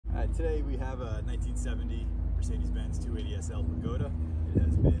Alright, today we have a 1970 Mercedes-Benz 280 SL Pagoda. It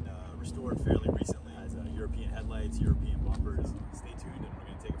has been restored fairly recently. It has European headlights, European bumpers. Stay tuned and we're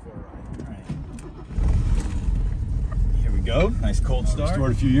going to take it for a ride. Alright. Here we go. Nice cold start.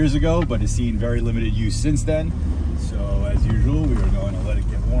 Restored a few years ago, but has seen very limited use since then. So as usual, we are going to let it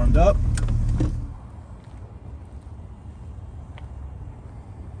get warmed up.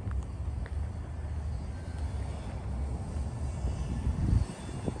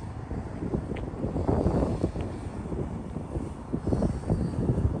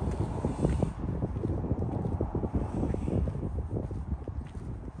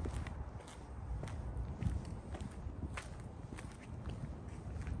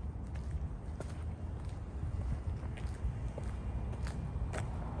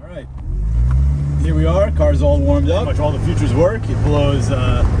 Alright, here we are, car's all warmed up. Pretty much all the features work. It blows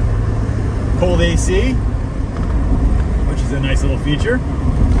cold AC, which is a nice little feature.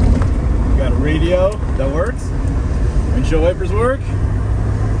 We've got a radio that works. Windshield wipers work.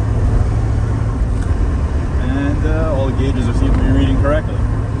 And all the gauges seem to be reading correctly.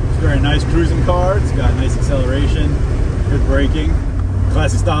 It's a very nice cruising car. It's got nice acceleration, good braking.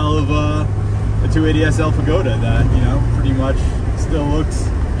 Classic style of a 280 SL Pagoda that, you know, pretty much still looks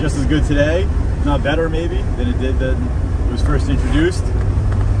just as good today, if not better maybe, than it did when it was first introduced.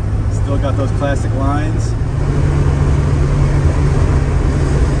 Still got those classic lines.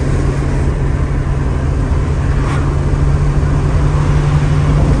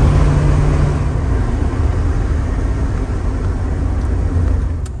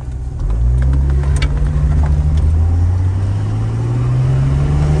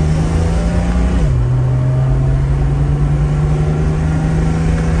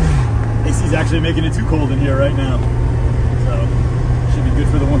 Actually making it too cold in here right now, so should be good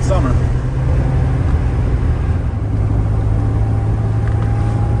for the one summer.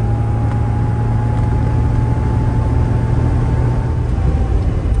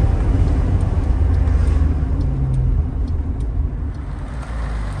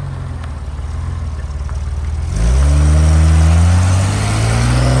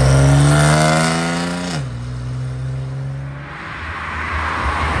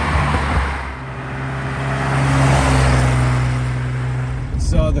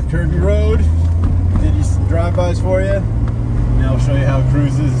 The curvy road, did you some drive-bys for you. Now I'll show you how it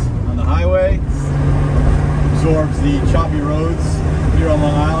cruises on the highway. Absorbs the choppy roads here on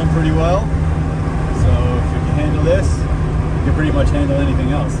Long Island pretty well. So if you can handle this, you can pretty much handle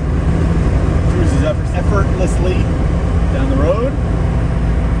anything else. Cruises effortlessly down the road,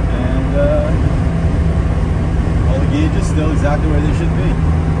 and all the gauges still exactly where they should be.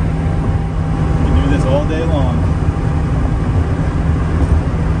 You can do this all day long.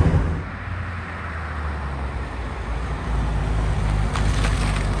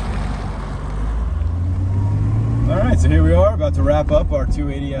 Alright, so here we are, about to wrap up our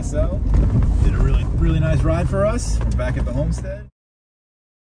 280 SL. Did a really nice ride for us. We're back at the homestead.